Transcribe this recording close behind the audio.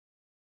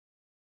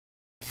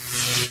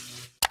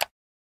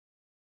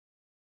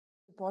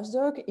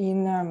postdoc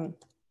in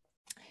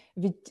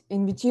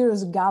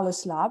Vitiro's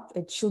Gallus lab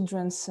at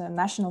Children's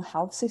National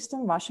Health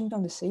System,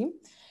 Washington, D.C.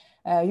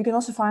 You can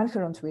also find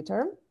her on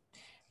Twitter,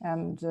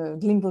 and the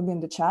link will be in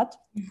the chat.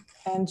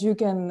 And you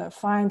can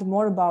find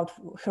more about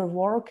her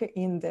work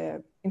in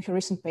her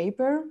recent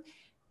paper,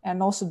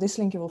 and also this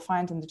link you will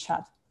find in the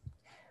chat.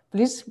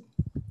 Please,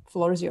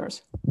 floor is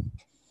yours.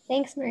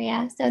 Thanks,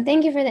 Maria. So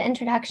thank you for the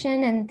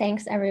introduction, and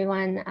thanks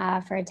everyone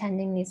for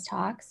attending these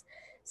talks.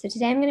 So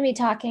today I'm going to be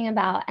talking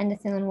about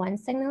endothelin-1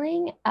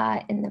 signaling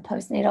in the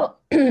postnatal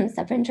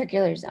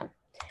subventricular zone.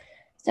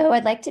 So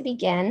I'd like to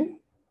begin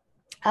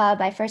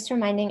by first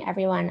reminding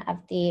everyone of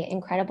the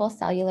incredible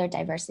cellular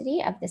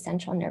diversity of the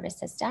central nervous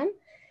system.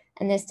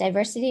 And this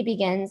diversity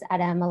begins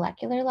at a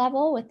molecular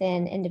level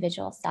within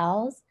individual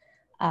cells,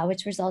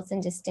 which results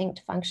in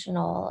distinct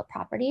functional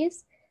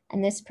properties.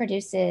 And this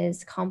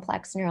produces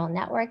complex neural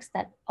networks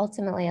that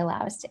ultimately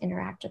allow us to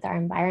interact with our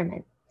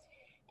environment.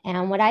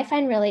 And what I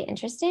find really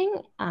interesting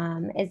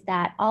is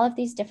that all of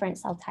these different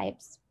cell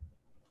types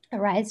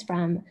arise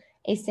from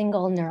a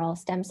single neural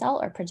stem cell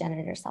or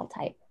progenitor cell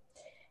type.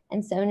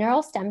 And so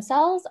neural stem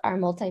cells are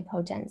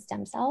multipotent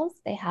stem cells.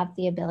 They have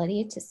the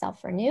ability to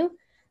self-renew,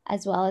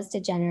 as well as to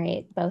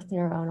generate both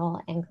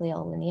neuronal and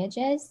glial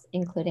lineages,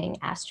 including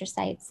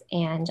astrocytes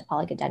and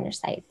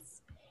oligodendrocytes.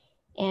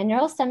 And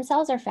neural stem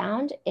cells are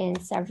found in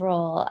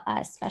several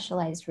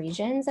specialized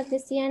regions of the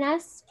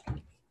CNS.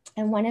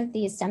 And one of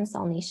these stem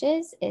cell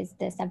niches is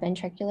the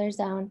subventricular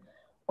zone,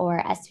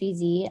 or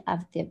SVZ,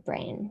 of the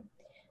brain.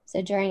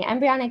 So during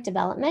embryonic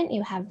development,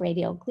 you have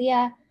radial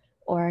glia,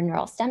 or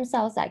neural stem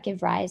cells that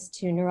give rise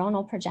to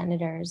neuronal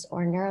progenitors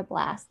or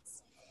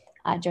neuroblasts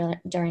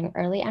during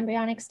early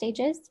embryonic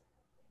stages.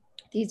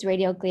 These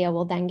radial glia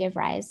will then give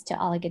rise to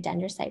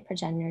oligodendrocyte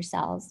progenitor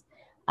cells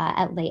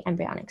at late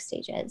embryonic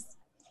stages.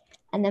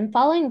 And then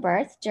following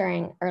birth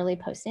during early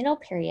postnatal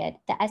period,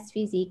 the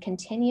SVZ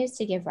continues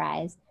to give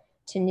rise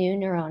to new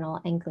neuronal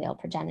and glial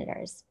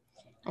progenitors.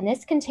 And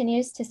this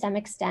continues to some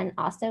extent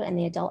also in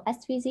the adult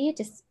SVZ,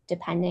 just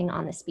depending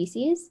on the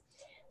species.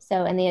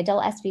 So in the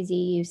adult SVZ,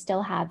 you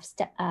still have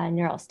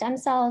neural stem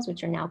cells,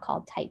 which are now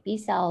called type B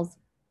cells,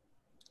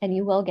 and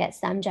you will get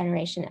some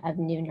generation of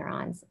new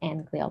neurons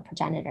and glial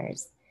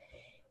progenitors.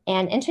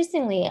 And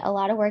interestingly, a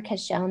lot of work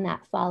has shown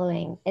that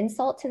following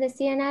insult to the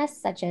CNS,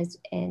 such as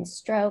in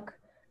stroke,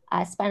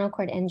 spinal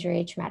cord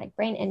injury, traumatic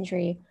brain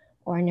injury,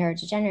 or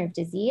neurodegenerative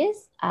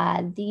disease,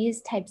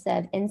 these types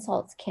of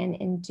insults can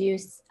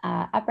induce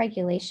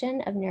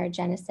upregulation of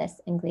neurogenesis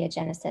and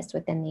gliogenesis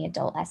within the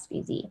adult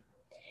SVZ.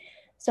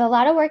 So a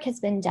lot of work has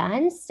been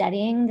done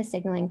studying the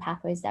signaling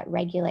pathways that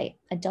regulate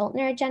adult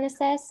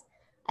neurogenesis,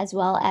 as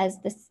well as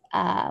this,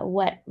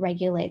 what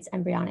regulates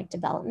embryonic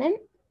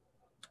development.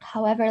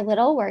 However,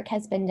 little work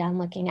has been done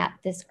looking at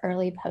this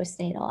early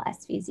postnatal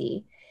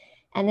SVZ.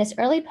 And this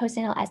early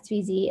postnatal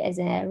SVZ is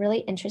a really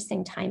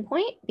interesting time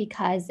point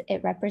because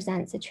it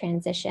represents a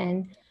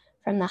transition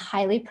from the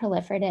highly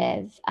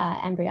proliferative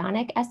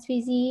embryonic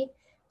SVZ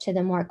to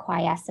the more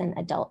quiescent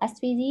adult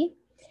SVZ.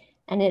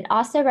 And it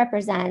also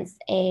represents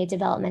a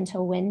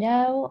developmental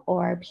window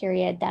or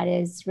period that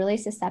is really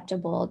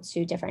susceptible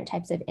to different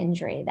types of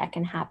injury that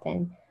can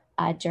happen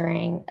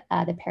during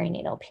the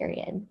perinatal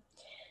period.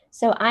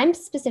 So I'm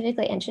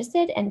specifically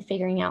interested in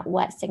figuring out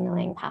what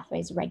signaling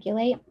pathways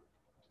regulate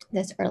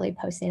this early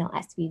postnatal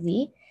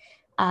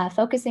SVZ,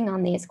 focusing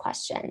on these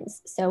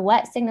questions. So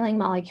what signaling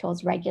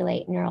molecules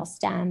regulate neural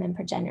stem and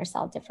progenitor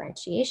cell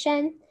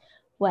differentiation?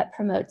 What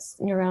promotes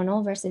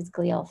neuronal versus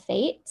glial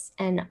fate?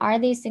 And are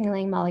these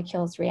signaling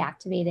molecules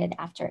reactivated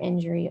after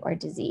injury or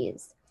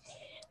disease?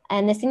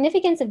 And the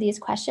significance of these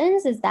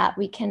questions is that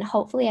we can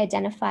hopefully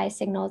identify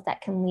signals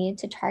that can lead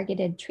to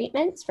targeted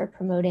treatments for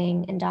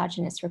promoting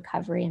endogenous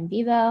recovery in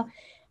vivo,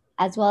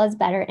 as well as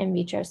better in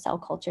vitro cell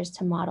cultures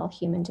to model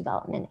human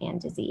development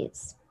and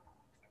disease.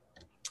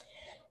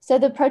 So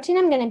the protein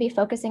I'm going to be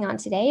focusing on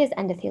today is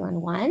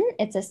endothelin-1.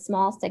 It's a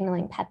small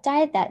signaling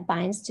peptide that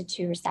binds to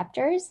two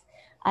receptors.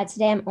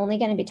 Today I'm only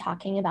going to be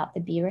talking about the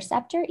B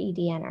receptor,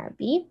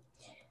 EDNRB.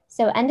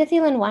 So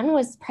endothelin-1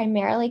 was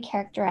primarily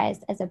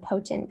characterized as a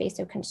potent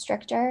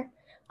vasoconstrictor.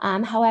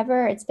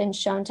 However, it's been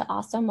shown to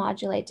also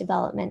modulate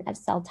development of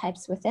cell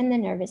types within the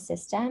nervous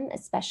system,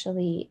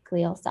 especially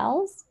glial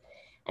cells.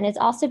 And it's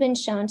also been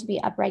shown to be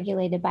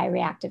upregulated by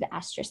reactive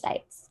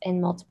astrocytes in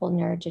multiple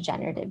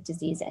neurodegenerative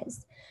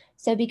diseases.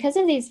 So because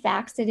of these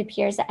facts, it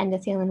appears that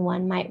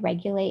endothelin-1 might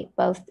regulate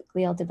both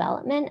glial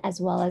development as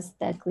well as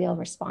the glial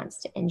response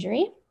to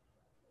injury.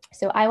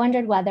 So I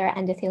wondered whether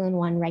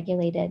endothelin-1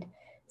 regulated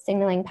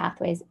signaling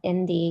pathways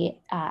in the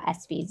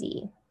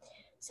SVZ.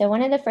 So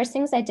one of the first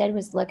things I did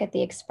was look at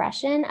the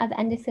expression of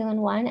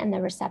endothelin-1 and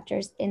the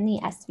receptors in the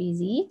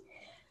SVZ.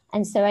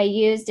 And so I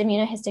used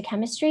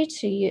immunohistochemistry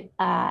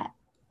to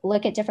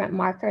look at different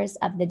markers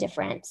of the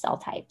different cell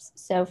types.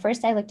 So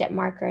first I looked at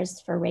markers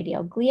for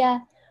radial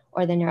glia,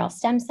 or the neural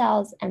stem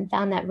cells, and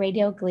found that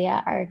radial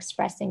glia are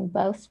expressing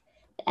both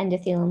the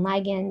endothelin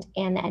ligand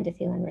and the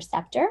endothelin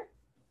receptor.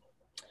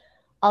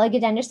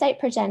 Oligodendrocyte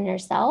progenitor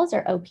cells,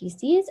 or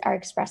OPCs, are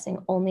expressing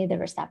only the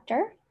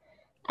receptor.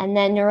 And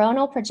then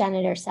neuronal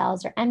progenitor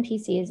cells, or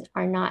NPCs,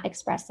 are not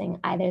expressing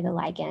either the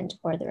ligand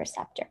or the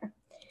receptor.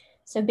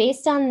 So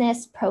based on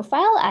this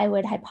profile, I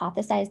would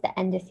hypothesize that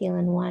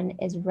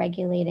endothelin-1 is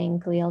regulating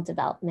glial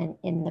development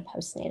in the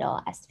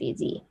postnatal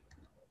SVZ.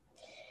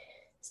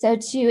 So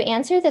to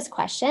answer this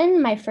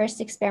question, my first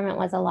experiment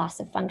was a loss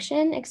of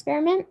function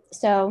experiment.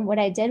 So what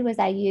I did was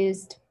I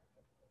used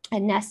a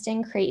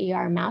nesting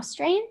CRE-ER mouse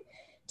strain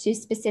to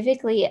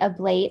specifically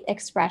ablate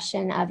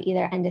expression of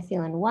either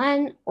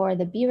endothelin-1 or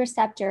the B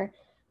receptor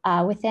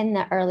within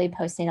the early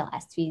postnatal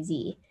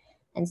SVZ.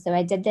 And so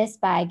I did this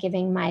by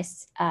giving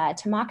mice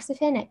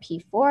tamoxifen at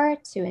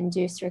P4 to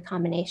induce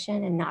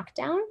recombination and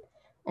knockdown.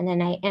 And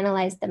then I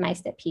analyzed the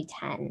mice at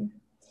P10.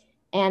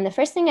 And the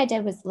first thing I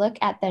did was look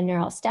at the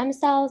neural stem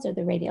cells, or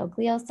the radial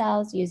glial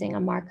cells, using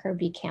a marker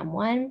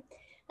BCAM1.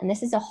 And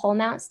this is a whole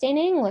mount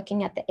staining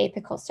looking at the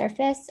apical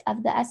surface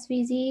of the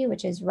SVZ,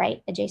 which is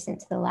right adjacent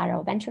to the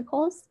lateral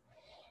ventricles.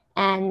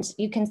 And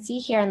you can see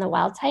here in the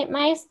wild type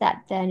mice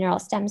that the neural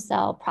stem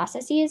cell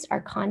processes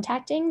are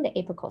contacting the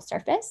apical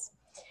surface.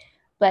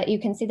 But you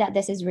can see that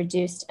this is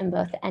reduced in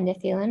both the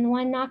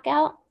endothelin-1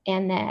 knockout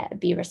and the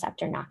B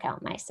receptor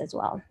knockout mice as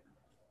well.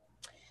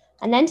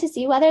 And then to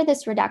see whether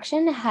this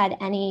reduction had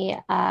any,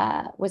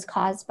 was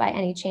caused by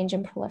any change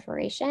in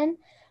proliferation,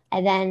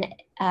 I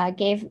then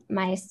gave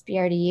mice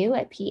BRDU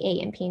at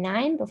P8 and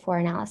P9 before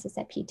analysis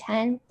at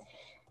P10.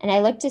 And I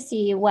looked to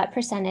see what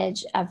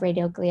percentage of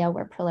radial glia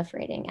were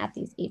proliferating at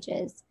these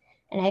ages.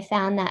 And I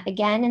found that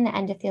again, in the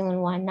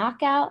endothelin-1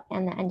 knockout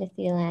and the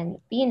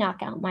endothelin-B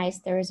knockout mice,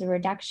 there was a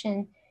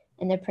reduction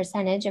in the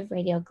percentage of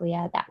radial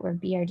glia that were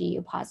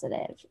BRDU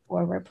positive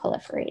or were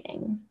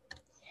proliferating.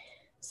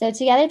 So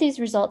together, these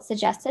results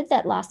suggested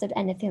that loss of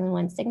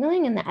endothelin-1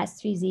 signaling in the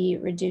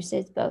SVZ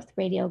reduces both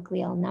radial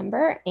glial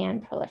number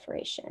and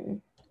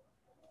proliferation.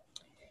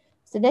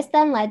 So this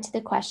then led to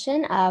the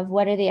question of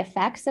what are the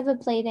effects of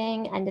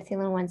ablating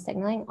endothelin-1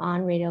 signaling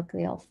on radial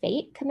glial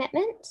fate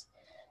commitment?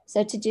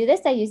 So to do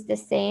this, I used the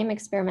same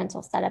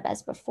experimental setup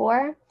as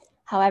before.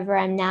 However,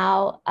 I'm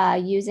now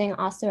using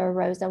also a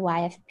ROSA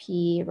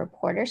YFP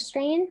reporter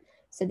strain.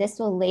 So this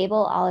will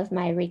label all of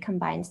my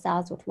recombined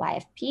cells with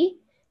YFP,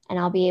 and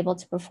I'll be able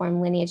to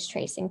perform lineage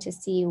tracing to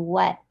see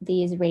what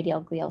these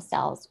radial glial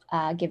cells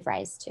give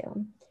rise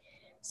to.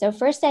 So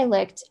first I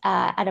looked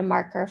at a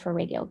marker for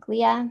radial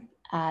glia,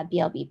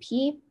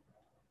 BLBP.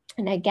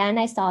 And again,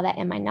 I saw that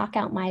in my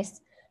knockout mice,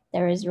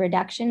 there was a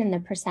reduction in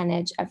the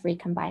percentage of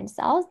recombined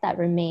cells that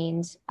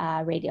remained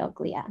radial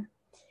glia.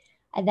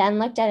 I then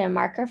looked at a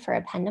marker for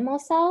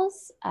ependymal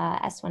cells,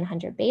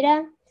 S100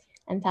 beta,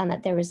 and found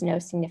that there was no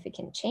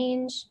significant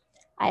change.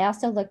 I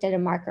also looked at a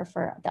marker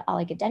for the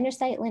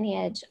oligodendrocyte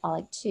lineage,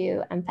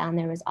 OLIG2, and found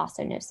there was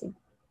also no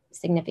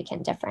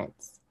significant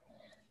difference.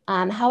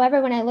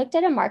 However, when I looked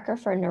at a marker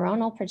for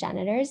neuronal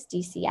progenitors,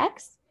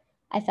 DCX,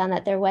 I found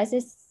that there was a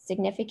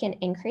significant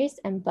increase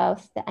in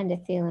both the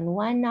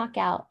endothelin-1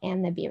 knockout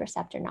and the B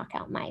receptor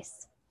knockout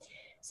mice.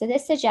 So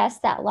this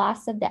suggests that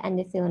loss of the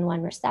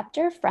endothelin-1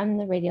 receptor from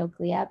the radial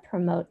glia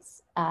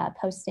promotes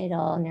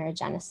postnatal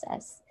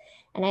neurogenesis.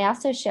 And I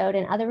also showed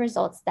in other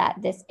results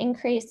that this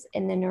increase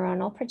in the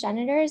neuronal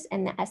progenitors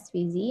and the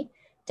SVZ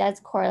does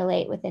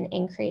correlate with an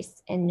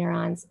increase in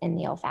neurons in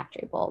the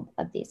olfactory bulb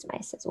of these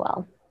mice as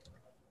well.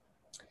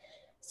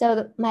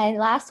 So my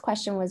last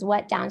question was,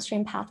 what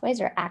downstream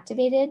pathways are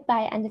activated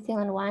by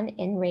endothelin-1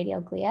 in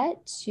radial glia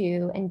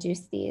to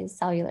induce these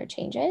cellular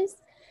changes?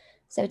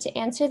 So to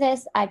answer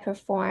this, I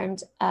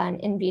performed an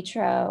in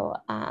vitro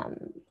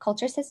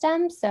culture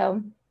system.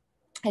 So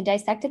I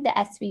dissected the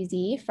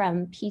SVZ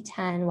from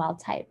P10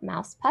 wild-type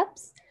mouse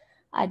pups,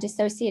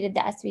 dissociated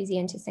the SVZ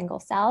into single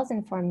cells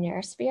and formed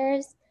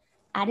neurospheres,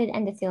 added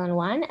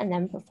endothelin-1, and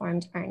then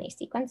performed RNA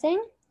sequencing.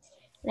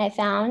 And I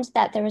found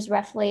that there was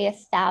roughly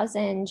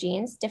 1,000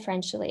 genes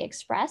differentially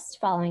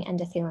expressed following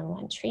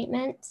endothelin-1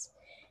 treatment.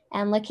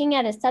 And looking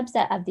at a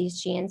subset of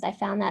these genes, I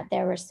found that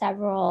there were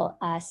several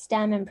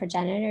stem and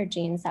progenitor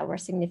genes that were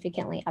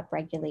significantly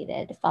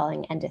upregulated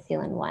following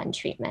endothelin-1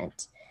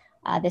 treatment.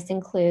 This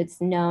includes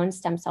known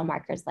stem cell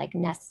markers like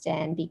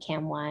nestin,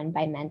 BCAM1,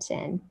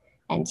 bimentin,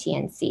 and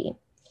TNC.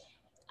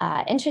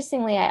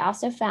 Interestingly, I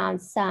also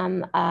found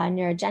some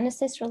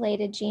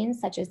neurogenesis-related genes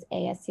such as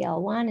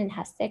ASCL1 and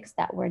HES6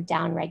 that were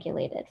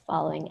downregulated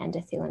following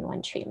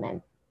endothelin-1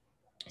 treatment.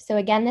 So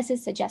again, this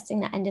is suggesting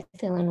that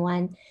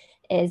endothelin-1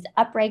 is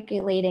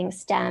upregulating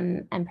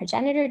stem and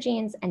progenitor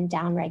genes and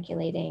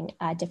downregulating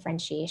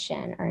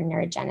differentiation or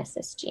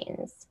neurogenesis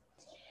genes.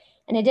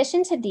 In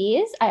addition to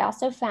these, I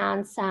also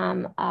found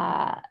some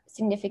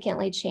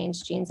significantly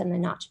changed genes in the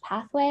Notch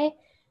pathway.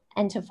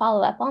 And to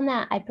follow up on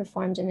that, I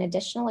performed an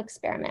additional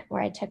experiment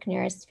where I took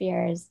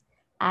neurospheres,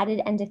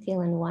 added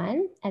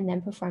endothelin-1, and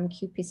then performed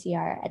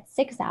qPCR at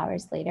 6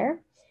 hours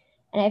later.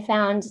 And I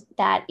found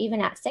that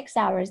even at 6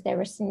 hours, there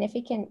was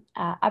significant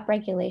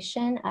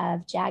upregulation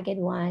of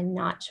JAGID1,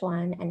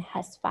 Notch1, and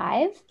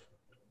HES5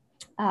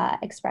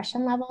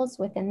 expression levels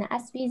within the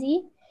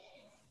SVZ.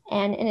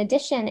 And in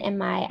addition, in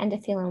my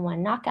endothelin-1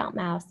 knockout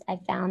mouse, I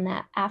found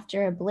that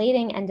after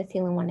ablating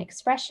endothelin-1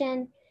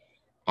 expression,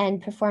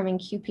 and performing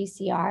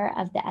qPCR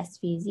of the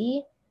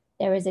SVZ,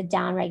 there was a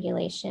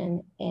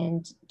downregulation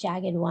in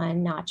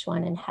JAGED1,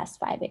 Notch1, and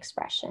HES5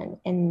 expression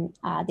in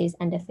these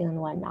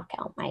endothelin-1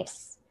 knockout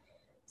mice.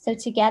 So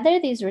together,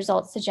 these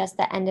results suggest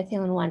that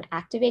endothelin-1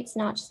 activates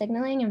Notch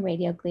signaling in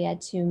radioglia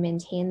to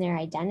maintain their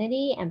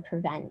identity and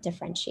prevent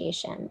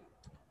differentiation.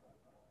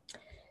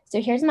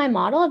 So here's my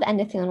model of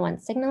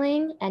endothelin-1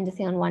 signaling.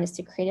 Endothelin-1 is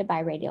secreted by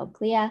radial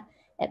glia.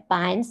 It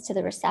binds to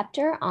the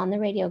receptor on the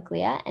radial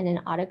glia in an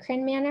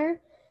autocrine manner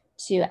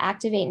to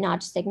activate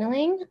Notch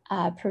signaling,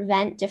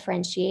 prevent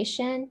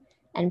differentiation,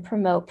 and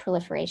promote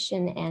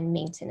proliferation and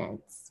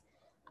maintenance.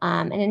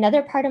 And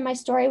another part of my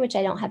story, which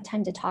I don't have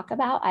time to talk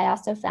about, I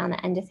also found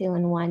that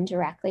endothelin-1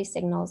 directly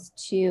signals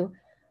to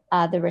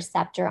the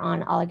receptor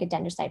on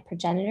oligodendrocyte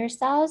progenitor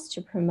cells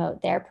to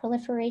promote their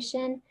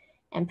proliferation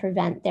and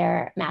prevent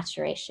their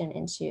maturation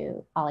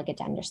into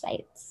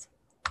oligodendrocytes.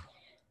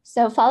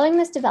 So following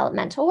this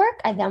developmental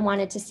work, I then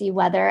wanted to see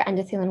whether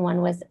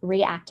endothelin-1 was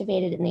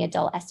reactivated in the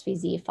adult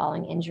SVZ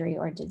following injury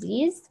or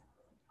disease.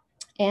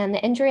 And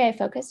the injury I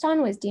focused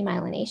on was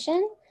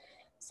demyelination.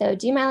 So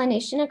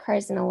demyelination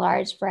occurs in a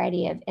large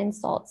variety of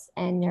insults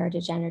and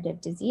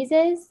neurodegenerative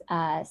diseases,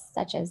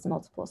 such as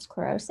multiple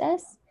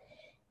sclerosis.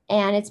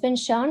 And it's been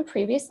shown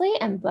previously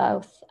in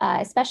both,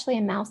 especially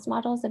in mouse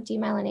models of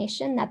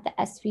demyelination, that the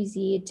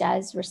SVZ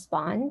does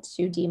respond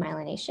to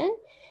demyelination.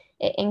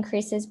 It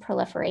increases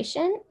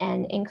proliferation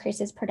and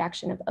increases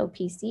production of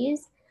OPCs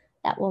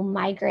that will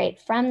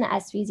migrate from the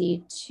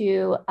SVZ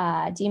to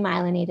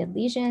demyelinated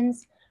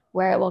lesions,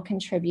 where it will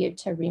contribute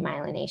to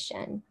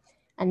remyelination.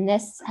 And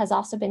this has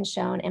also been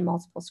shown in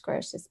multiple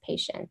sclerosis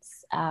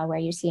patients, where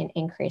you see an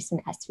increase in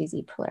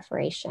SVZ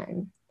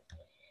proliferation.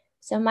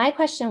 So my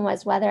question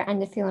was whether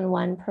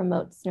endothelin-1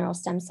 promotes neural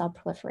stem cell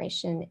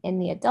proliferation in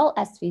the adult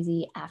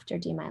SVZ after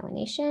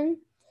demyelination.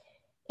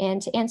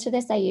 And to answer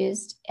this, I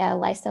used a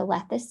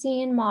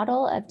lysolethicine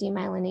model of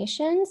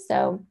demyelination.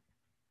 So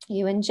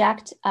you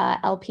inject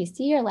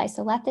LPC or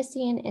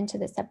lysolethicine into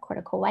the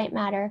subcortical white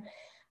matter,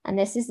 and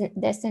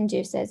this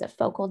induces a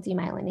focal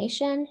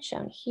demyelination,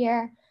 shown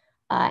here,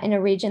 in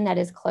a region that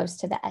is close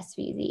to the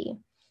SVZ.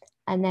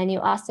 And then you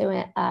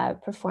also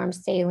perform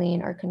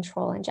saline or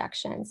control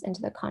injections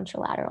into the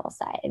contralateral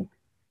side.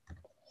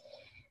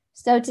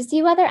 So to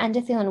see whether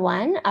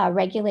endothelin-1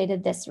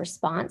 regulated this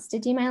response to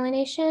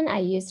demyelination, I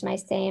used my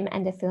same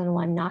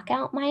endothelin-1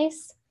 knockout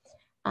mice.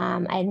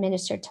 I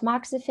administered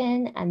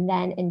tamoxifen and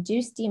then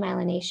induced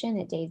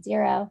demyelination at day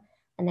 0,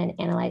 and then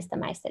analyzed the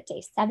mice at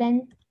day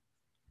 7.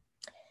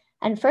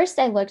 And first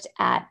I looked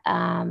at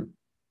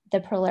the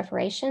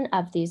proliferation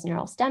of these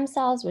neural stem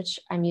cells, which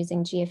I'm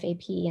using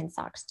GFAP and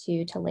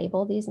SOX2 to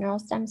label these neural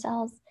stem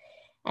cells.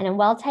 And in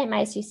wild-type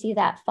mice, you see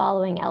that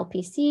following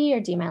LPC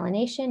or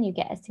demyelination, you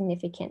get a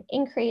significant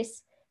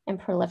increase in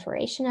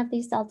proliferation of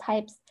these cell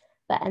types.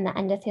 But in the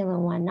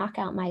endothelin-1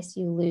 knockout mice,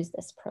 you lose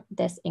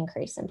this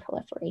increase in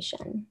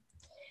proliferation.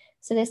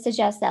 So this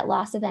suggests that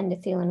loss of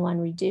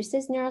endothelin-1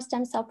 reduces neural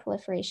stem cell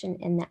proliferation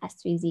in the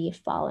SVZ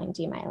following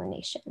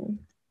demyelination.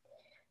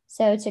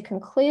 So to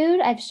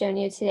conclude, I've shown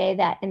you today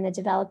that in the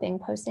developing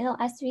postnatal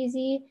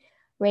SVZ,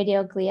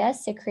 radioglia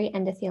secrete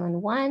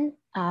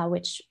endothelin-1,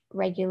 which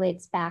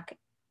regulates back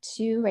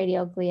to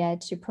radioglia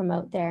to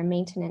promote their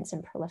maintenance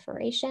and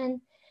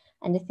proliferation.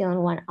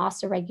 Endothelin-1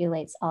 also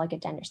regulates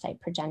oligodendrocyte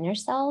progenitor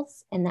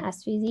cells in the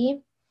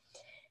SVZ.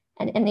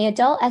 And in the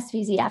adult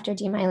SVZ after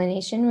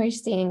demyelination, we're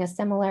seeing a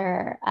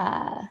similar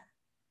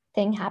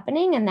thing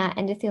happening, and that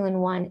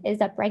endothelin-1 is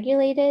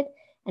upregulated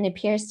and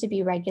appears to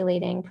be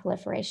regulating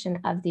proliferation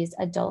of these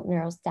adult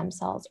neural stem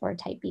cells or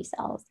type B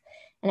cells.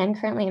 And I'm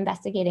currently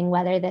investigating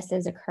whether this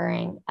is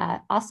occurring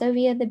also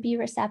via the B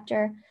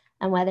receptor,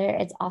 and whether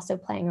it's also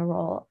playing a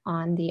role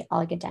on the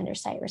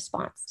oligodendrocyte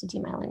response to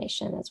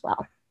demyelination as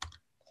well.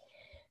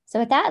 So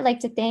with that, I'd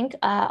like to thank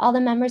all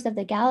the members of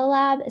the Gallo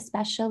Lab,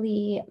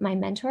 especially my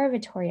mentor,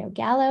 Vittorio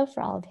Gallo,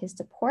 for all of his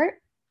support,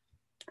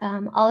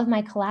 all of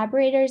my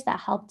collaborators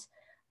that helped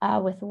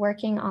with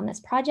working on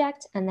this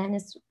project, and then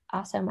is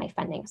also my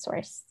funding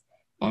source.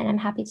 And I'm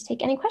happy to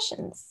take any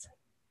questions.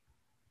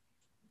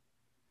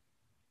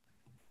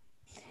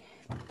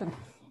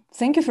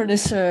 Thank you for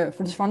this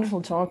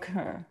wonderful talk.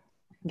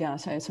 Again,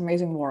 it's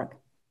amazing work.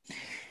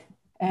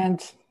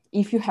 And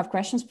if you have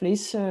questions,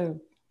 please,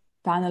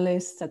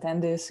 panelists,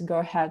 attendees, go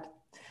ahead.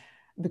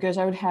 Because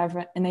I would have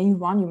an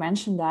A1, you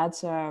mentioned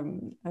that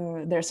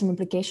there's some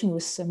implication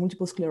with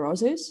multiple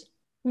sclerosis.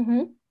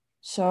 Mm-hmm.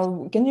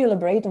 So can you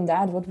elaborate on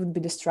that? What would be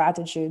the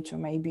strategy to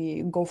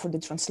maybe go for the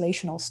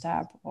translational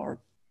step?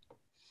 Or?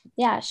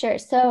 Yeah, sure.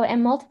 So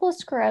in multiple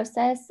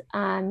sclerosis,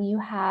 you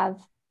have,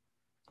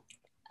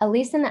 at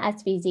least in the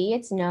SVZ,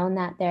 it's known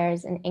that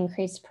there's an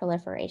increased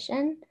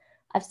proliferation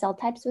of cell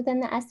types within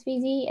the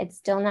SVZ. It's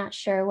still not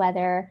sure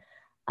whether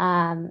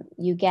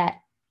you get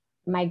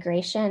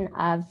migration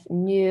of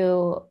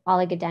new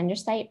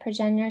oligodendrocyte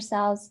progenitor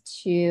cells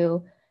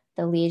to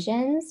the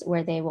lesions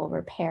where they will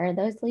repair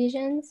those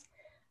lesions.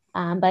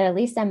 But at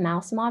least in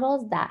mouse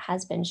models, that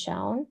has been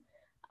shown.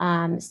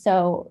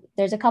 So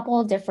there's a couple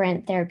of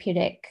different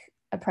therapeutic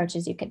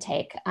approaches you could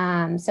take.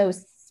 So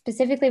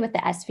specifically with the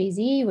SVZ,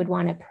 you would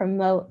want to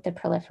promote the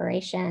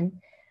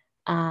proliferation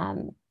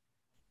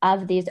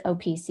of these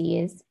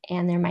OPCs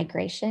and their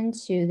migration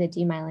to the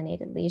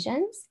demyelinated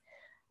lesions.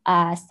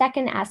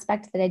 Second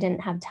aspect that I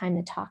didn't have time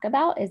to talk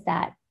about is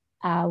that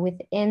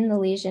within the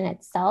lesion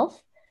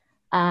itself,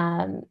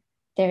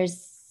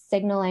 there's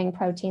signaling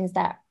proteins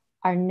that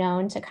are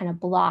known to kind of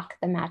block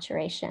the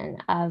maturation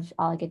of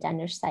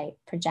oligodendrocyte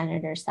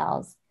progenitor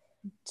cells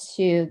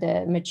to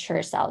the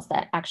mature cells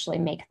that actually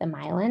make the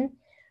myelin.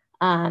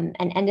 And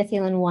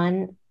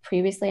endothelin-1,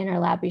 previously in our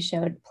lab, we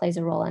showed plays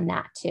a role in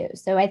that too.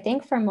 So I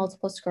think for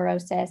multiple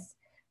sclerosis,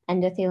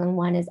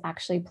 endothelin-1 is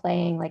actually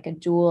playing like a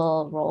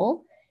dual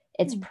role.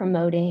 It's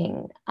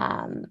promoting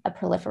a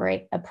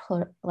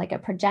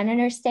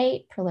progenitor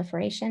state,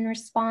 proliferation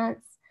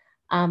response,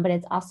 but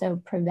it's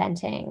also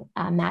preventing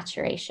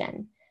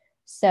maturation.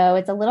 So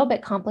it's a little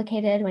bit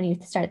complicated when you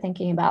start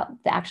thinking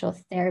about the actual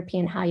therapy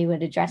and how you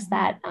would address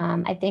that.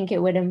 I think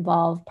it would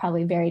involve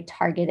probably very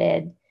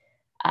targeted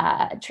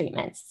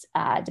treatments,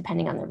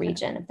 depending on the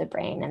region of the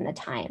brain and the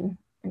time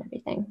and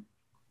everything.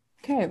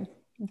 Okay,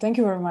 thank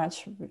you very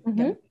much.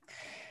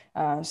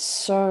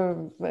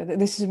 So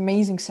this is an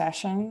amazing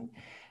session.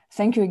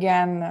 Thank you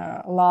again,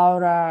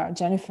 Laura,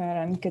 Jennifer,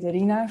 and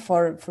Katrina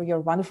for your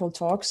wonderful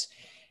talks.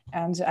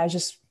 And I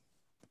just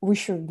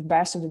wish you the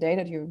best of the day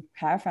that you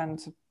have and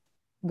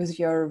with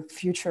your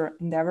future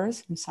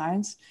endeavors in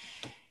science.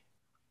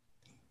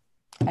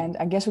 And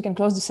I guess we can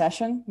close the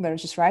session. We're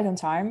just right on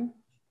time.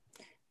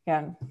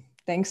 Yeah,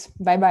 thanks.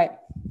 Bye-bye.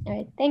 All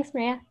right, thanks,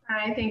 Maria.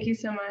 Bye, thank you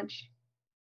so much.